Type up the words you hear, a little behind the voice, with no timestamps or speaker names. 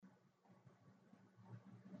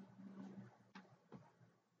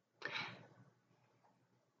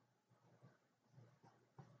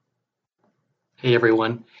Hey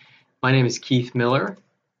everyone, my name is Keith Miller.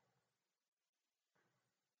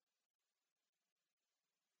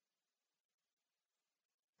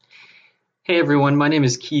 Hey everyone, my name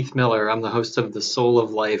is Keith Miller. I'm the host of the Soul of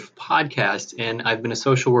Life podcast, and I've been a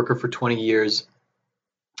social worker for 20 years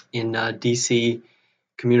in DC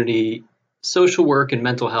community social work and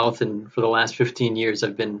mental health, and for the last 15 years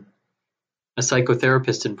I've been a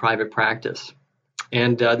psychotherapist in private practice.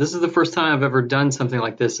 And this is the first time I've ever done something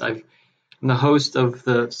like this. I'm the host of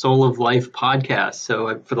the Soul of Life podcast,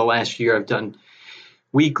 so for the last year I've done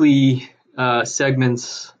weekly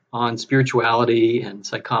segments on spirituality and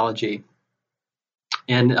psychology.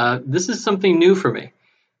 And this is something new for me,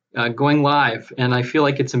 going live. And I feel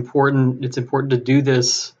like it's important to do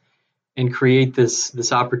this and create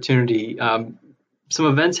this opportunity. Some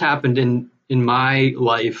events happened in my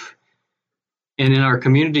life and in our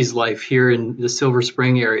community's life here in the Silver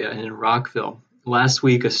Spring area and in Rockville. Last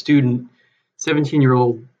week, a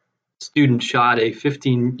 17-year-old student shot a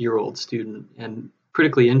 15-year-old student and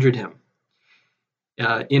critically injured him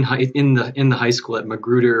in the high school at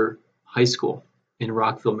Magruder High School in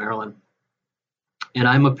Rockville, Maryland. And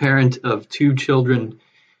I'm a parent of two children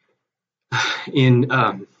in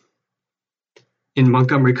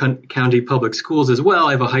Montgomery County Public Schools as well.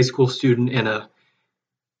 I have a high school student and a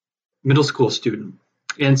middle school student.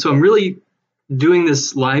 And so I'm really doing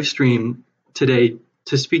this live stream today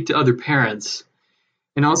to speak to other parents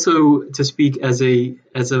and also to speak as a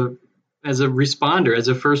responder, as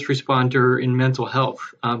a first responder in mental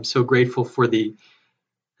health. I'm so grateful for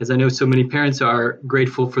as I know so many parents are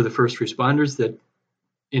grateful for the first responders that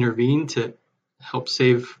intervene to help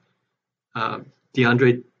save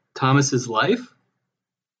DeAndre Thomas's life.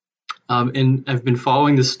 And I've been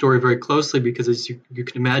following this story very closely because, as you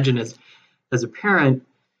can imagine, as a parent,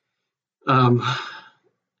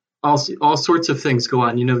 all sorts of things go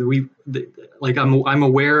on. You know, I'm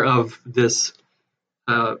aware of this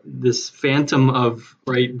phantom of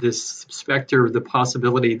this specter, the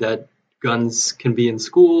possibility that guns can be in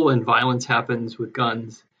school and violence happens with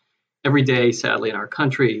guns every day, sadly, in our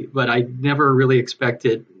country. But I never really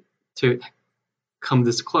expected to come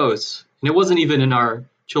this close. And it wasn't even in our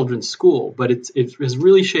children's school, but it has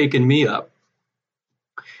really shaken me up.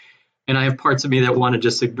 And I have parts of me that want to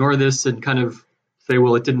just ignore this and kind of say,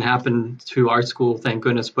 well, it didn't happen to our school, thank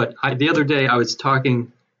goodness. But the other day I was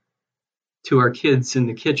talking to our kids in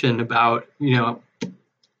the kitchen about, I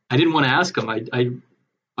didn't want to ask them.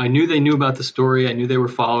 I knew they knew about the story. I knew they were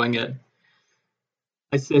following it.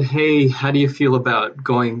 I said, hey, how do you feel about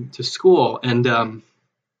going to school? And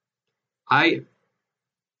I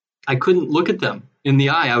couldn't look at them in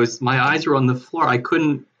the eye. My eyes were on the floor. I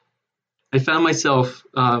found myself,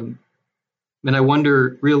 and I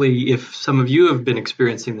wonder really if some of you have been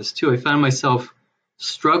experiencing this too. I found myself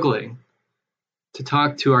struggling to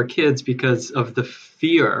talk to our kids because of the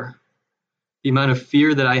amount of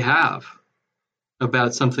fear that I have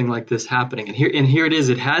about something like this happening. And here it is,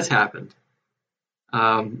 it has happened.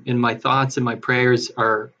 And my thoughts and my prayers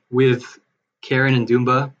are with Karen and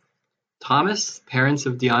Dumba Thomas, parents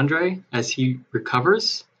of DeAndre, as he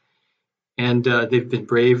recovers. And they've been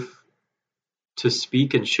brave to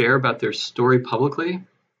speak and share about their story publicly,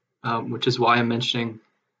 which is why I'm mentioning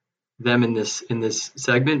them in this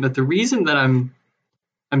segment. But the reason that I'm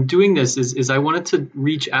doing this is I wanted to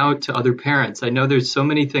reach out to other parents. I know there's so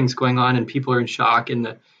many things going on and people are in shock in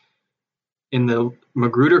the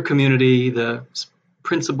Magruder community. The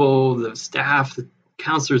principal, the staff, the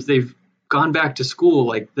counselors, they've gone back to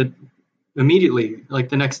school immediately,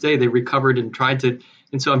 the next day they recovered and tried to.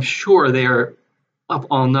 And so I'm sure they are up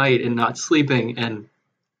all night and not sleeping.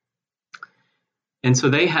 And so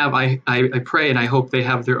they have, I pray and I hope they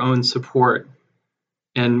have their own support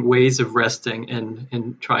and ways of resting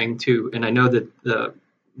and trying to, and I know that the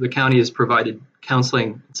county has provided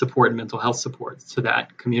counseling support and mental health support to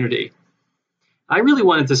that community. I really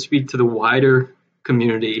wanted to speak to the wider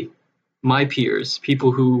community, my peers,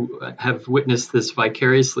 people who have witnessed this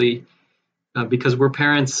vicariously because we're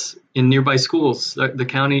parents in nearby schools. The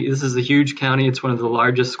county, this is a huge county. It's one of the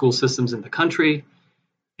largest school systems in the country,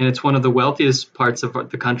 and it's one of the wealthiest parts of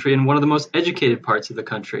the country and one of the most educated parts of the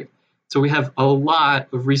country. So we have a lot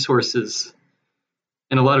of resources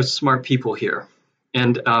and a lot of smart people here.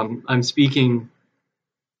 And I'm speaking,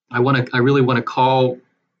 I really want to call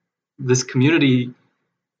this community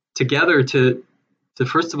together to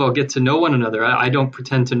first of all get to know one another. I don't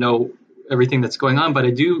pretend to know everything that's going on, but I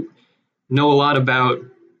do know a lot about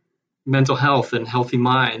mental health and healthy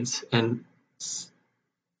minds and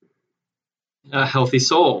a healthy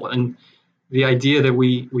soul. And the idea that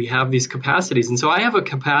we have these capacities. And so I have a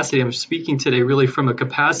capacity, I'm speaking today really from a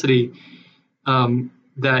capacity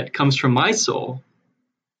that comes from my soul,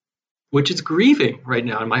 which is grieving right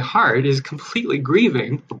now, and my heart is completely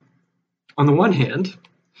grieving on the one hand,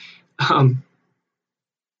 but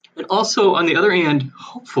also on the other hand,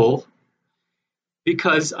 hopeful,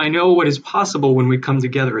 because I know what is possible when we come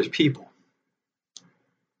together as people.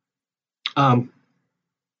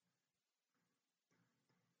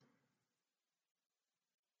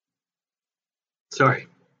 Sorry.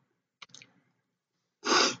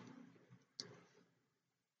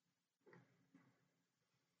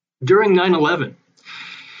 During 9/11,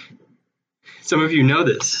 some of you know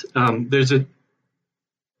this, there's a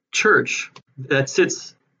church that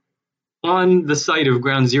sits on the site of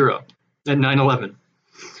Ground Zero at 9/11,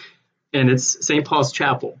 and it's St. Paul's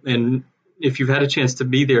Chapel. And if you've had a chance to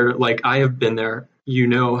be there, like I have been there, you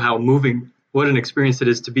know how moving, what an experience it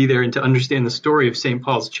is to be there and to understand the story of St.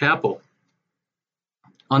 Paul's Chapel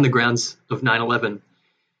on the grounds of 9/11.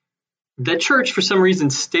 That church, for some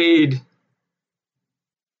reason, stayed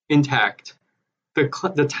intact.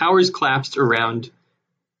 The towers collapsed around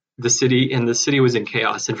the city, and the city was in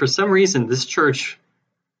chaos. And for some reason, this church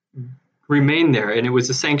remained there, and it was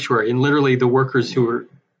a sanctuary. And literally, the workers who were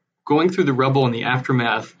going through the rubble and the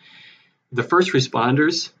aftermath, the first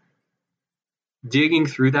responders digging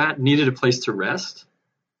through that, needed a place to rest.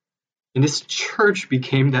 And this church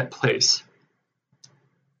became that place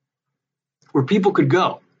where people could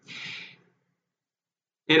go.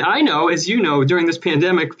 And I know, as you know, during this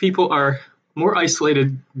pandemic, people are more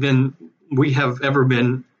isolated than we have ever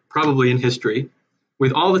been, probably in history.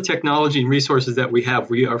 With all the technology and resources that we have,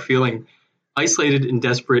 we are feeling isolated and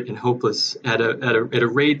desperate and hopeless at a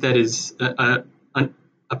rate that is a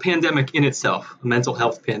pandemic in itself, a mental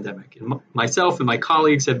health pandemic. And myself and my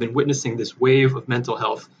colleagues have been witnessing this wave of mental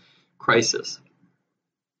health crisis.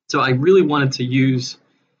 So I really wanted to use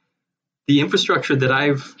the infrastructure that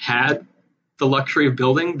I've had the luxury of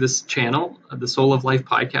building, this channel, the Soul of Life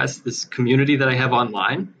podcast, this community that I have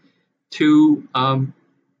online, to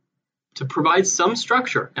provide some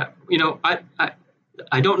structure. You know,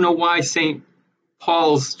 I don't know why St.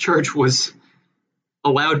 Paul's Church was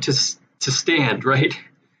allowed to stand, right?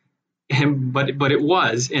 But it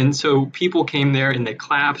was, and so people came there and they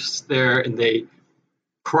collapsed there and they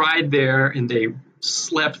cried there and they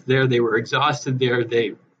slept there. They were exhausted there.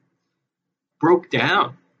 They broke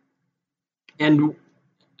down. And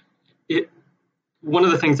one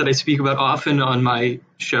of the things that I speak about often on my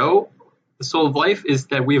show, The Soul of Life, is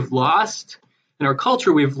that we've lost, in our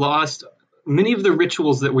culture, we've lost many of the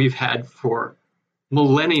rituals that we've had for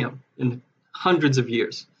millennium and hundreds of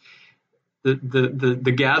years.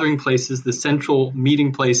 The gathering places, the central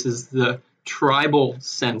meeting places, the tribal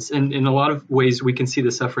sense. And in a lot of ways, we can see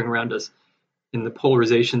the suffering around us in the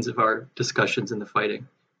polarizations of our discussions and the fighting.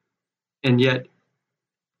 And yet,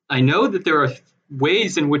 I know that there are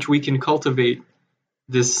ways in which we can cultivate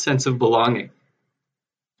this sense of belonging.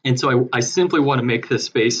 And so I simply want to make this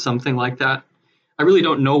space something like that. I really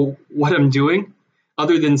don't know what I'm doing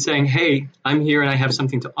other than saying, hey, I'm here and I have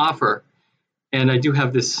something to offer. And I do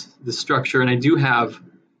have this structure, and I do have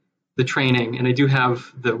the training, and I do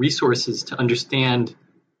have the resources to understand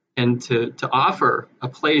and to offer a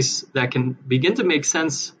place that can begin to make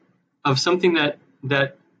sense of something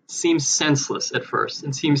that seems senseless at first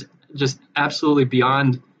and seems just absolutely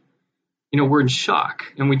beyond, we're in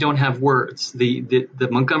shock and we don't have words. The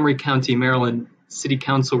Montgomery County, Maryland City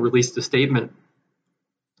Council released a statement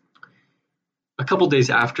a couple days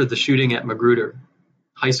after the shooting at Magruder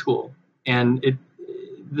High School. And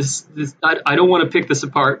I don't want to pick this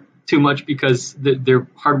apart too much because they're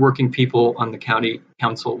hardworking people on the county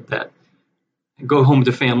council that go home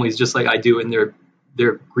to families just like I do, and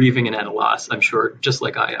they're grieving and at a loss, I'm sure, just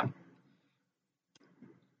like I am.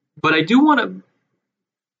 But I do want to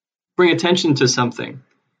bring attention to something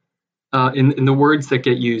in the words that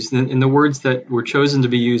get used. In the words that were chosen to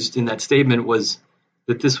be used in that statement was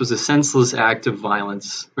that this was a senseless act of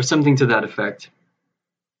violence or something to that effect.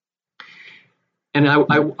 And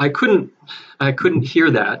I couldn't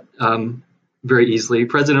hear that very easily.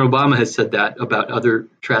 President Obama has said that about other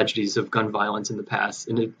tragedies of gun violence in the past,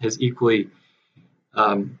 and it has equally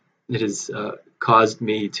caused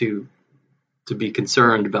me to be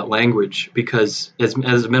concerned about language, because as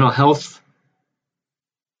a mental health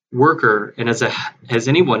worker and as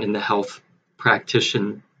anyone in the health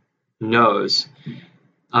practitioner knows,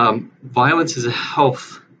 violence is a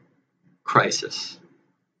health crisis.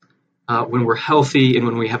 When we're healthy and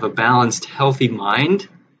when we have a balanced, healthy mind,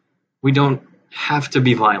 we don't have to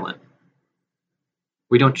be violent.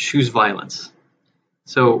 We don't choose violence.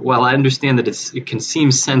 So while I understand that it can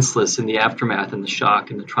seem senseless in the aftermath and the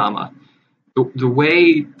shock and the trauma, the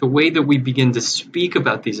way that we begin to speak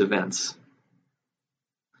about these events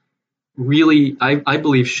really, I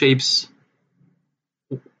believe, shapes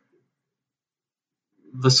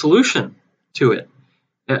the solution to it,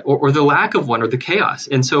 or the lack of one, or the chaos.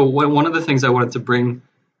 And so one of the things I wanted to bring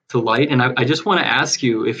to light, and I just want to ask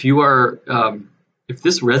you, if you are, if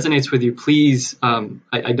this resonates with you, please,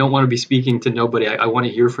 I don't want to be speaking to nobody. I want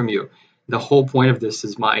to hear from you. The whole point of this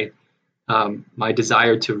is my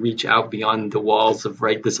desire to reach out beyond the walls of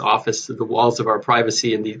this office, the walls of our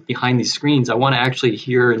privacy, and behind these screens. I want to actually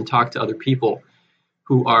hear and talk to other people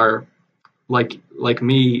who are like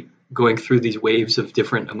me, going through these waves of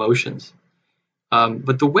different emotions.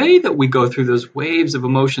 But the way that we go through those waves of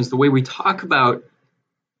emotions, the way we talk about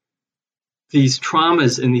these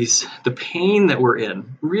traumas and the pain that we're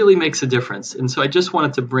in, really makes a difference. And so I just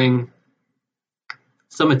wanted to bring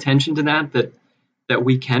some attention to that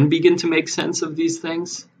we can begin to make sense of these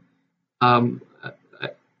things.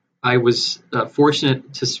 I was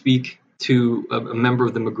fortunate to speak to a member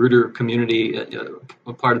of the Magruder community,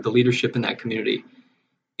 a part of the leadership in that community.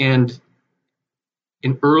 And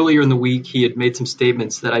earlier in the week, he had made some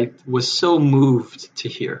statements that I was so moved to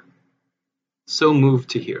hear.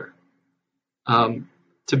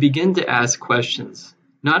 To begin to ask questions,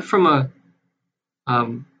 not from a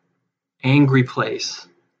angry place,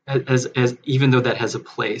 as even though that has a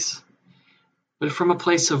place, but from a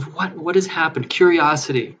place of what has happened,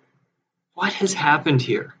 curiosity. What has happened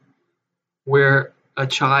here, where a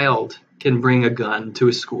child can bring a gun to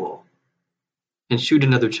a school and shoot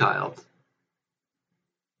another child?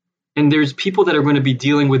 And there's people that are going to be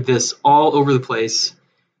dealing with this all over the place,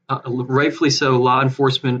 rightfully so, law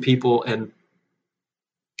enforcement people and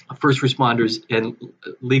first responders and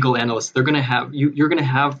legal analysts. They're going to have you're going to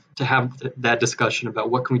have that discussion about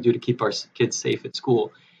what can we do to keep our kids safe at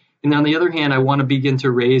school. And on the other hand, I want to begin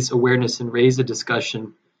to raise awareness and raise a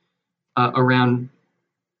discussion around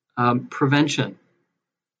prevention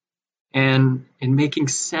and making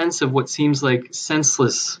sense of what seems like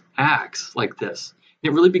senseless acts like this.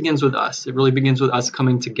 It really begins with us. It really begins with us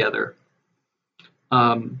coming together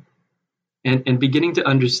and beginning to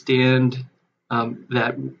understand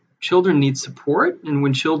that children need support. And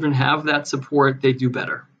when children have that support, they do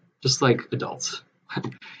better, just like adults.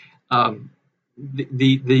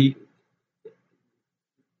 The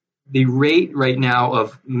rate right now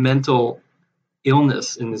of mental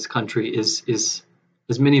illness in this country is,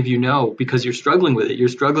 as many of you know, because you're struggling with it. You're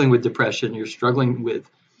struggling with depression. You're struggling with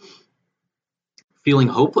feeling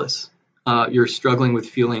hopeless. You're struggling with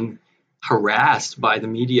feeling harassed by the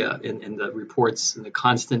media and the reports and the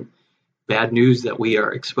constant bad news that we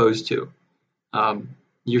are exposed to.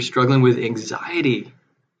 You're struggling with anxiety.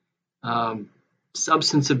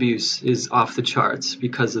 Substance abuse is off the charts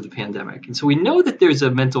because of the pandemic. And so we know that there's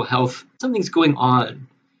a mental health, something's going on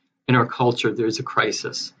in our culture. There's a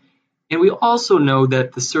crisis. And we also know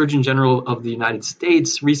that the Surgeon General of the United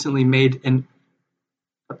States recently made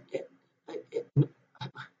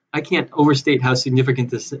I can't overstate how significant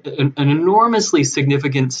this, an enormously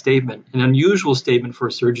significant statement, an unusual statement for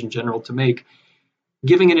a Surgeon General to make,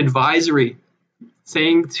 giving an advisory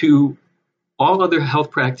saying to all other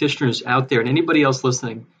health practitioners out there and anybody else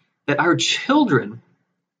listening that our children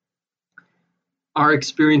are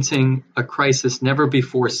experiencing a crisis never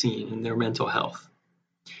before seen in their mental health.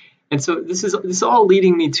 And so this is all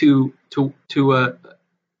leading me to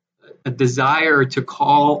a desire to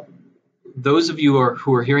call those of you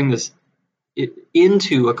who are hearing this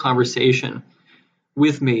into a conversation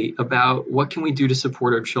with me about what can we do to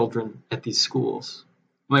support our children at these schools.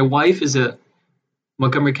 My wife is a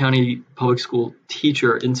Montgomery County public school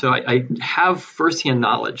teacher, and so I have firsthand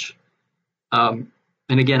knowledge. And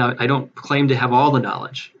again, I don't claim to have all the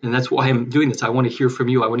knowledge, and that's why I'm doing this. I want to hear from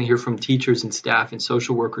you. I want to hear from teachers and staff and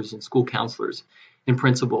social workers and school counselors and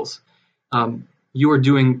principals. You are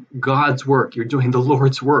doing God's work. You're doing the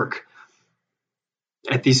Lord's work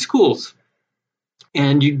at these schools.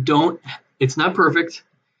 And it's not perfect.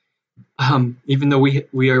 Even though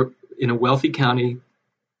we are in a wealthy county,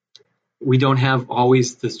 we don't have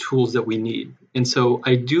always the tools that we need. And so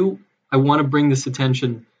I want to bring this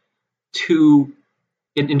attention to,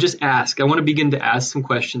 and just ask. I want to begin to ask some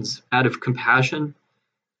questions out of compassion,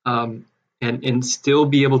 and still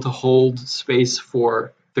be able to hold space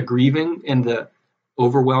for the grieving and the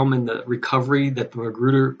overwhelm and the recovery that the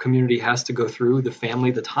Magruder community has to go through, the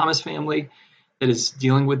family, the Thomas family that is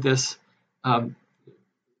dealing with this.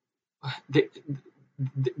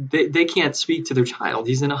 They can't speak to their child.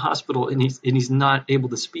 He's in a hospital and he's not able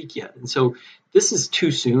to speak yet. And so this is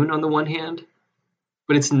too soon on the one hand,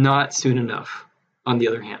 but it's not soon enough on the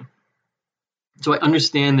other hand. So I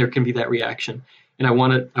understand there can be that reaction, and I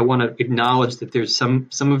want to acknowledge that there's some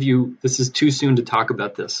of you, this is too soon to talk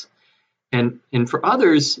about this, and for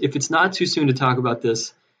others, if it's not too soon to talk about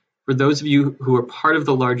this, for those of you who are part of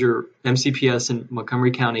the larger MCPS and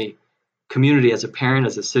Montgomery County community, as a parent,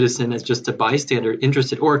 as a citizen, as just a bystander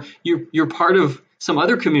interested, or you're part of some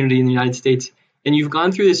other community in the United States and you've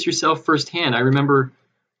gone through this yourself firsthand.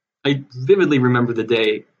 I vividly remember the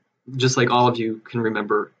day, just like all of you can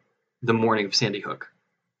remember the morning of Sandy Hook.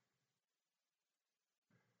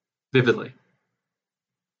 Vividly.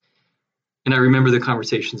 And I remember the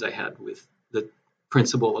conversations I had with the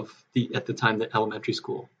principal of at the time, the elementary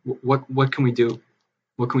school. What can we do?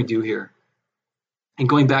 What can we do here? And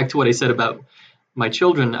going back to what I said about my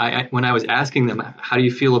children, when I was asking them, how do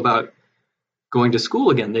you feel about going to school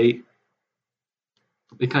again? They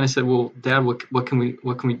kind of said, well, Dad, what can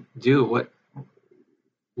we do? What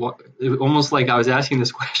it was almost like I was asking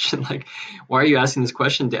this question, like, why are you asking this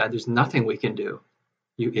question, Dad? There's nothing we can do,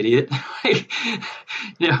 you idiot.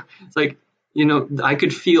 It's like, I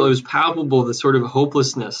could feel, it was palpable, the sort of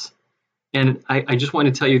hopelessness. And I just want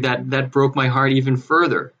to tell you that broke my heart even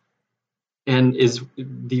further, and is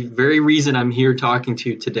the very reason I'm here talking to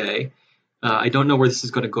you today. I don't know where this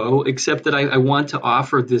is going to go, except that I want to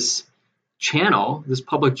offer this channel, this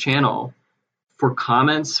public channel, for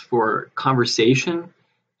comments, for conversation,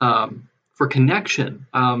 for connection,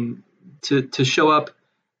 to show up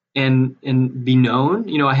and be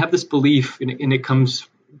known. I have this belief, and it comes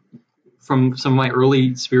from some of my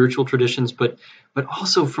early spiritual traditions, but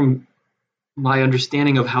also from my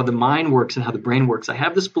understanding of how the mind works and how the brain works. I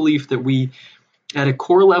have this belief that we, at a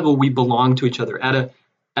core level, we belong to each other. At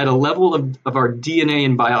a level of our DNA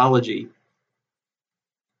and biology,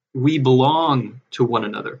 we belong to one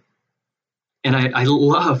another. And I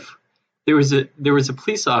love, there was a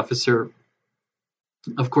police officer.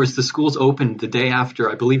 Of course, the schools opened the day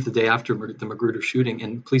after, I believe the day after the Magruder shooting,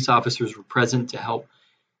 and police officers were present to help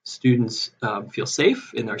students feel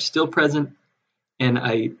safe, and are still present. And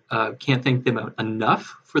I can't thank them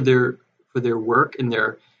enough for their work and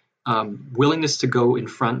their willingness to go on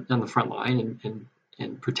the front line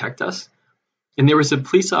and protect us. And there was a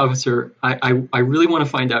police officer. I really want to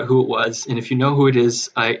find out who it was. And if you know who it is,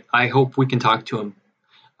 I hope we can talk to him.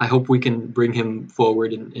 I hope we can bring him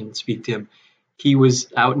forward and speak to him. He was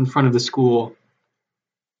out in front of the school.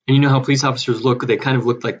 And you know how police officers look? They kind of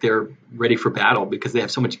look like they're ready for battle because they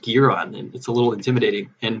have so much gear on, and it's a little intimidating.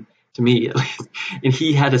 And to me, at least. And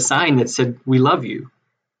he had a sign that said, "We love you."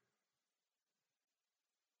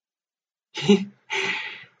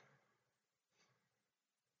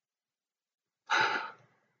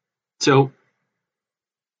 So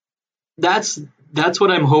that's what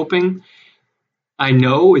I'm hoping. I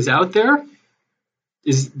know is out there.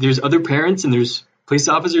 There's other parents and there's police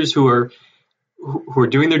officers who are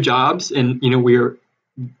doing their jobs, and we're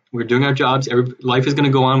doing our jobs. Life is going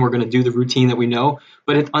to go on. We're going to do the routine that we know.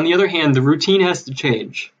 But on the other hand, the routine has to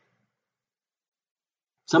change.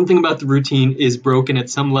 Something about the routine is broken at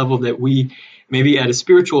some level that we, maybe at a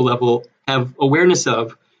spiritual level, have awareness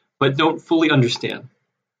of, but don't fully understand.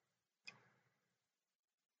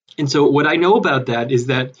 And so what I know about that is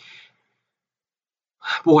that,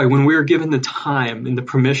 boy, when we're given the time and the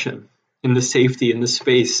permission and the safety and the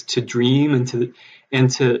space to dream and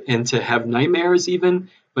to have nightmares even,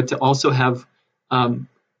 but to also have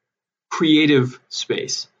creative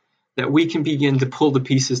space, that we can begin to pull the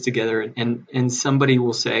pieces together, and somebody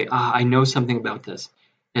will say, I know something about this.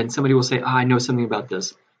 And somebody will say, I know something about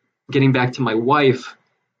this. Getting back to my wife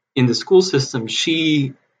in the school system,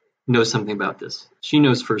 she knows something about this. She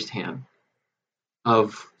knows firsthand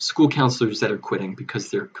of school counselors that are quitting because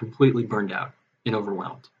they're completely burned out and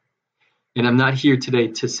overwhelmed. And I'm not here today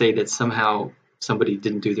to say that somehow somebody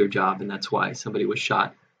didn't do their job and that's why somebody was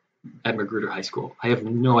shot at Magruder High School. I have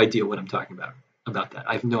no idea what I'm talking about that.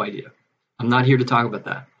 I have no idea. I'm not here to talk about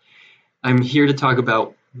that. I'm here to talk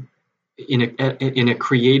about in a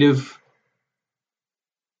creative,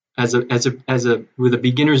 with a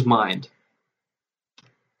beginner's mind.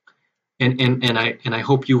 And I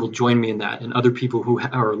hope you will join me in that, and other people who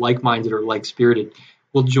are like-minded or like-spirited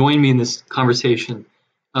will join me in this conversation,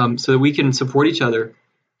 so that we can support each other.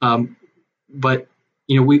 But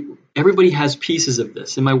everybody has pieces of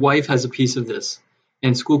this, and my wife has a piece of this.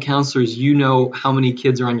 And school counselors, how many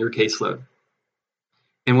kids are on your caseload.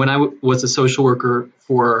 And when I was a social worker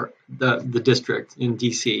for the district in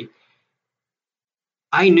DC,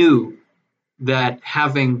 I knew that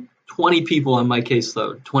having 20 people on my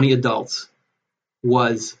caseload, 20 adults,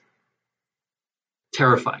 was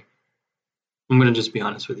terrifying. I'm going to just be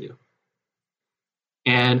honest with you.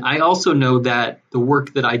 And I also know that the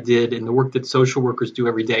work that I did and the work that social workers do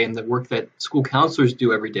every day and the work that school counselors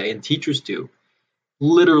do every day and teachers do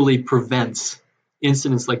literally prevents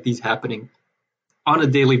incidents like these happening on a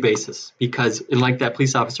daily basis. Because, and like that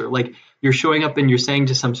police officer, like you're showing up and you're saying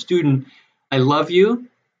to some student, I love you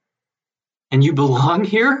and you belong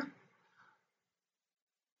here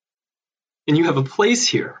and you have a place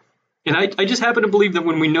here. And I just happen to believe that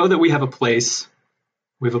when we know that we have a place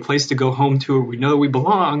to go home to, or we know that we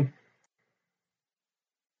belong,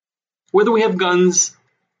 whether we have guns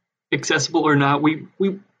accessible or not, we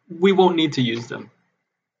won't need to use them.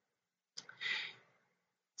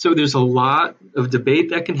 So there's a lot of debate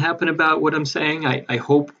that can happen about what I'm saying. I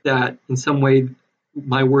hope that in some way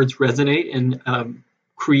my words resonate and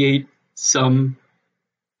create some.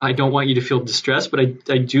 I don't want you to feel distressed, but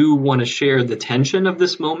I do want to share the tension of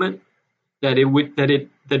this moment. That it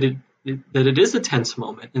is a tense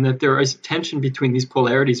moment, and that there is tension between these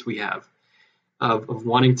polarities we have of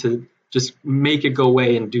wanting to just make it go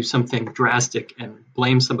away and do something drastic and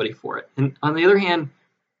blame somebody for it, and on the other hand,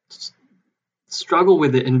 struggle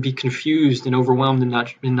with it and be confused and overwhelmed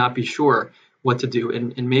and not be sure what to do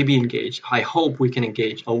and maybe engage. I hope we can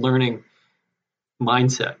engage a learning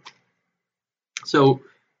mindset. So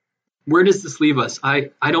where does this leave us? I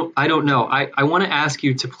don't know. I want to ask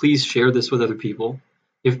you to please share this with other people.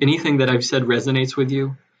 If anything that I've said resonates with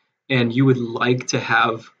you and you would like to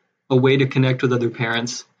have a way to connect with other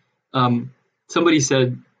parents. Somebody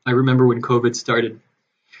said, I remember when COVID started,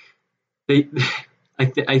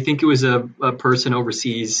 I think it was a person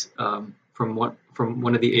overseas from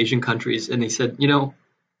one of the Asian countries, and they said,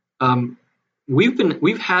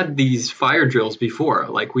 we've had these fire drills before.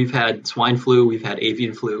 Like we've had swine flu, we've had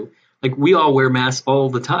avian flu. Like we all wear masks all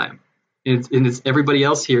the time, and it's everybody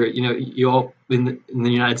else here. You all in the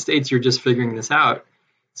United States, you're just figuring this out.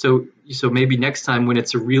 So maybe next time when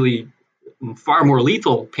it's a really far more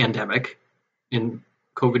lethal pandemic, and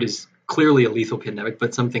COVID is clearly a lethal pandemic,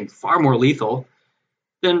 but something far more lethal,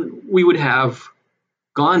 then we would have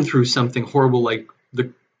gone through something horrible like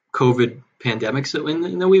the COVID pandemic. So, and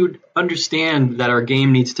then we would understand that our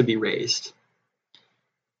game needs to be raised.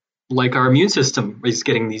 Like our immune system is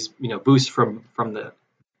getting these, boosts from the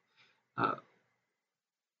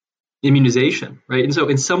immunization, right? And so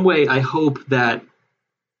in some way, I hope that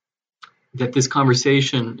this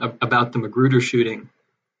conversation about the Magruder shooting,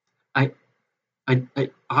 I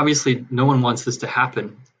obviously no one wants this to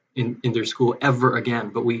happen in their school ever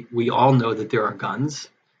again, but we all know that there are guns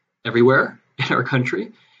everywhere in our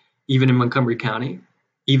country, even in Montgomery County,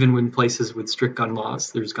 even in places with strict gun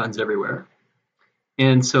laws, there's guns everywhere.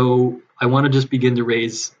 And so I want to just begin to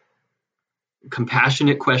raise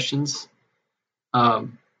compassionate questions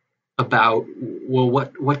about, well,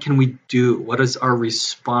 what can we do? What is our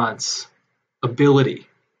response ability?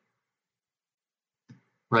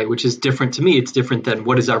 Right, which is different to me. It's different than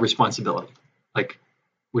what is our responsibility, like,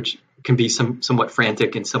 which can be somewhat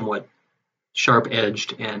frantic and somewhat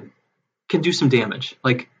sharp-edged and can do some damage.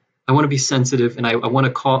 Like, I want to be sensitive, and I want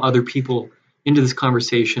to call other people into this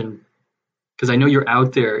conversation because I know you're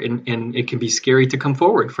out there, and it can be scary to come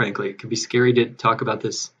forward, frankly. It can be scary to talk about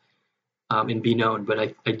this and be known,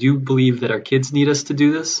 but I do believe that our kids need us to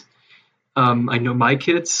do this. I know my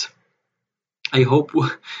kids, I hope,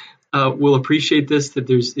 will appreciate this, that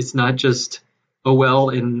it's not just, oh, well,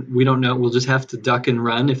 and we don't know, we'll just have to duck and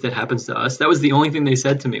run if that happens to us. That was the only thing they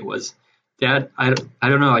said to me was, Dad, I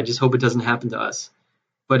don't know, I just hope it doesn't happen to us.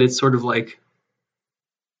 But it's sort of like,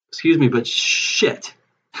 excuse me, but shit.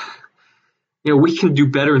 We can do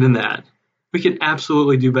better than that. We can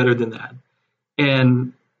absolutely do better than that.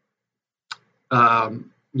 And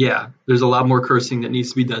there's a lot more cursing that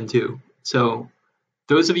needs to be done too. So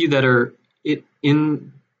those of you that are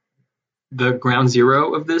in the ground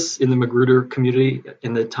zero of this, in the Magruder community,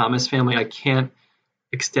 in the Thomas family, I can't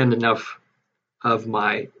extend enough of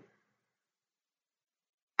my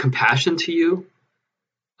compassion to you.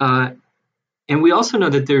 And we also know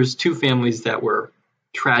that there's two families that were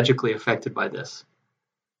tragically affected by this.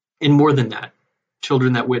 And more than that,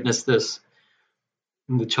 children that witnessed this,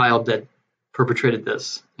 and the child that perpetrated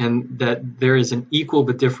this, and that there is an equal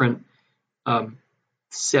but different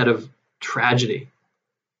set of tragedy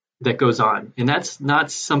that goes on. And that's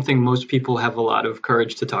not something most people have a lot of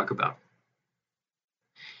courage to talk about.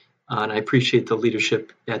 And I appreciate the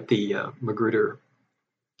leadership at the Magruder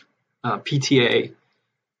PTA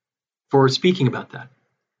for speaking about that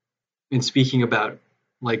and speaking about,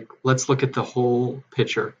 like, let's look at the whole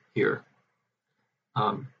picture here.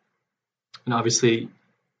 And obviously,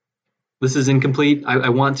 this is incomplete. I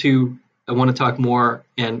want to talk more,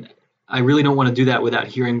 and I really don't want to do that without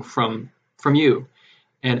hearing from you.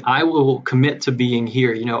 And I will commit to being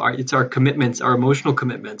here. It's our commitments, our emotional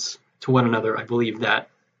commitments to one another, I believe, that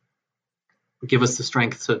give us the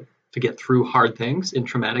strength to get through hard things and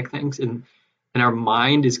traumatic things. And our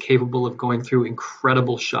mind is capable of going through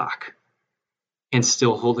incredible shock and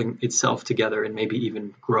still holding itself together and maybe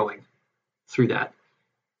even growing through that.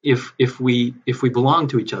 If we belong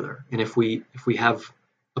to each other, and if we have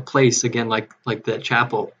a place, again, like that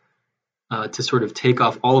chapel, to sort of take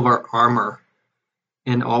off all of our armor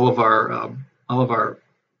and all of our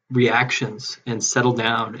reactions and settle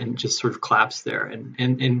down and just sort of collapse there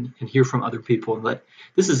and hear from other people, and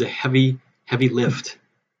this is a heavy lift,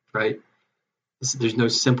 right? There's no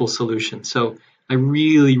simple solution. So I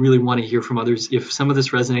really, really want to hear from others. If some of this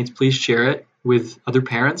resonates, please share it with other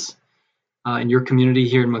parents in your community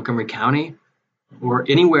here in Montgomery County, or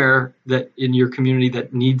anywhere that in your community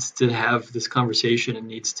that needs to have this conversation and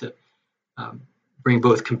needs to bring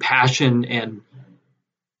both compassion and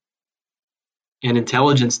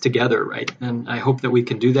intelligence together, right? And I hope that we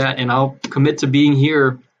can do that. And I'll commit to being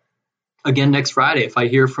here again next Friday. If I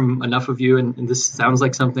hear from enough of you and this sounds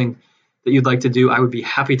like something that you'd like to do, I would be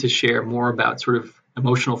happy to share more about sort of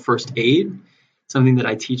emotional first aid, something that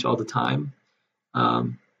I teach all the time,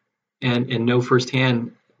 and know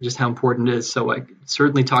firsthand just how important it is. So I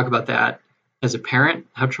certainly talk about that as a parent,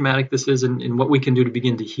 how traumatic this is, and what we can do to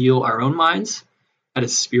begin to heal our own minds at a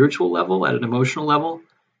spiritual level, at an emotional level.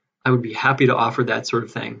 I would be happy to offer that sort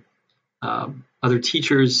of thing. Other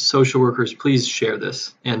teachers, social workers, please share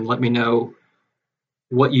this and let me know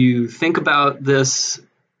what you think about this.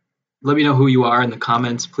 Let me know who you are in the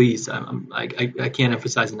comments, please. I can't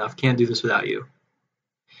emphasize enough. Can't do this without you.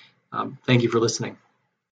 Thank you for listening.